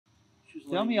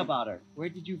Tell me about her. Where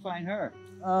did you find her?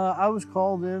 I was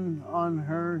called in on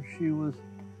her. She was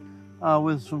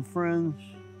with some friends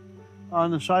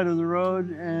on the side of the road,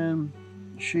 and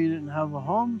she didn't have a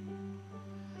home.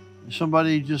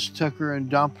 Somebody just took her and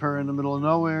dumped her in the middle of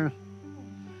nowhere.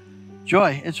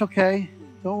 Joy, it's okay.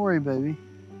 Don't worry, baby.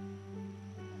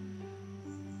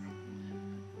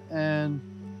 And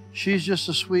she's just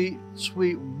a sweet,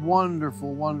 sweet,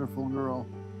 wonderful, wonderful girl.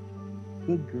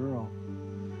 Good girl.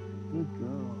 Good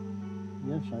girl.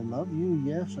 Yes, I love you.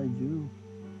 Yes, I do.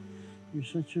 You're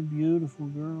such a beautiful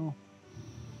girl.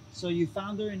 So you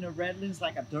found her in the Redlands,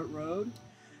 like a dirt road?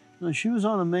 No, she was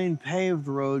on a main paved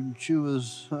road. She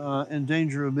was in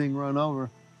danger of being run over.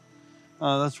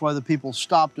 That's why the people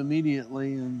stopped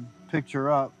immediately and picked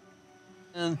her up.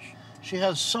 And she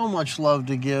has so much love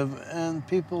to give, and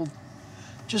people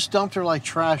just dumped her like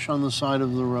trash on the side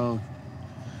of the road.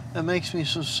 It makes me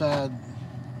so sad.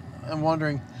 I'm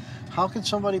wondering, how could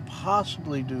somebody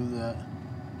possibly do that?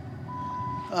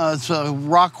 It's a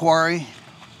rock quarry.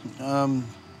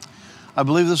 I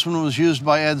believe this one was used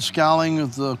by Ed Scowling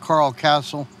of the Carl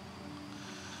Castle.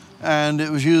 And it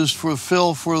was used for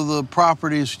fill for the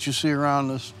properties that you see around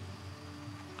us.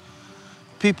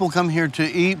 People come here to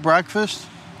eat breakfast.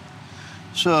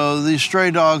 So these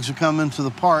stray dogs have come into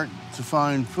the park to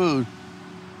find food.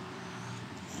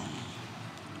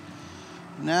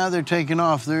 Now they're taking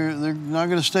off. They're not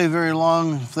going to stay very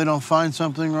long if they don't find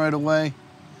something right away.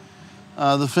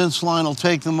 The fence line will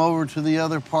take them over to the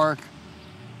other park.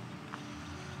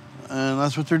 And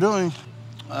that's what they're doing.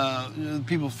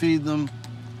 People feed them.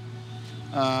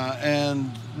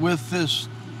 And with this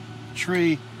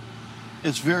tree,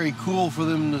 it's very cool for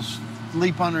them to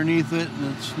leap underneath it,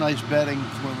 and it's nice bedding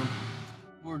for them.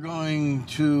 We're going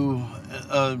to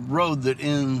a road that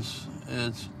ends.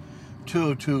 It's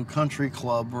 202 Country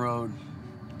Club Road.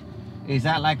 Is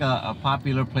that like a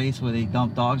popular place where they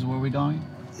dump dogs where we're going?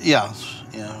 Yes,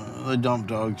 yeah, they dump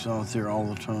dogs out there all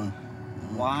the time.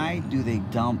 Why do they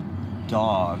dump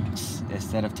dogs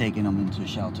instead of taking them into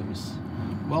shelters?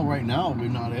 Well, right now we're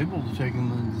not able to take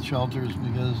them into shelters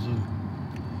because of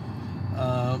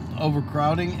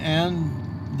overcrowding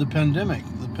and the pandemic.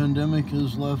 The pandemic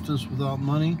has left us without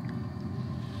money,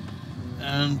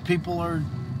 and people are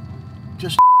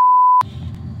just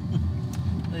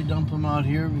they dump them out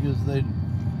here because they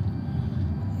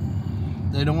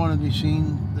don't want to be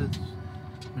seen. But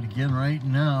again, right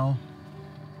now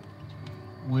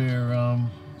we're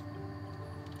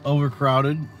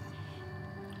overcrowded,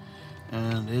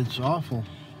 and it's awful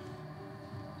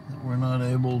that we're not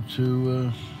able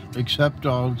to accept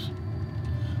dogs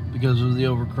because of the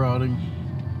overcrowding.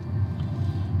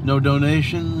 No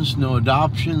donations, no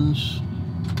adoptions.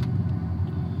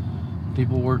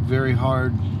 People work very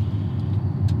hard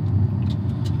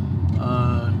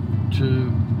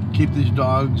to keep these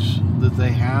dogs that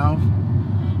they have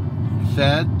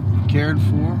fed, cared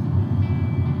for.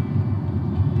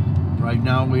 Right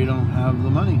now we don't have the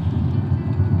money.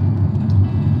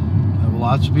 We have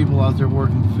lots of people out there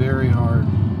working very hard.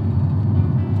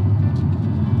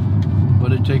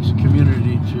 But it takes a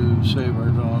community to save our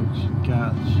dogs and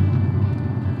cats.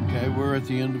 Okay, we're at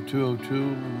the end of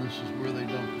 202.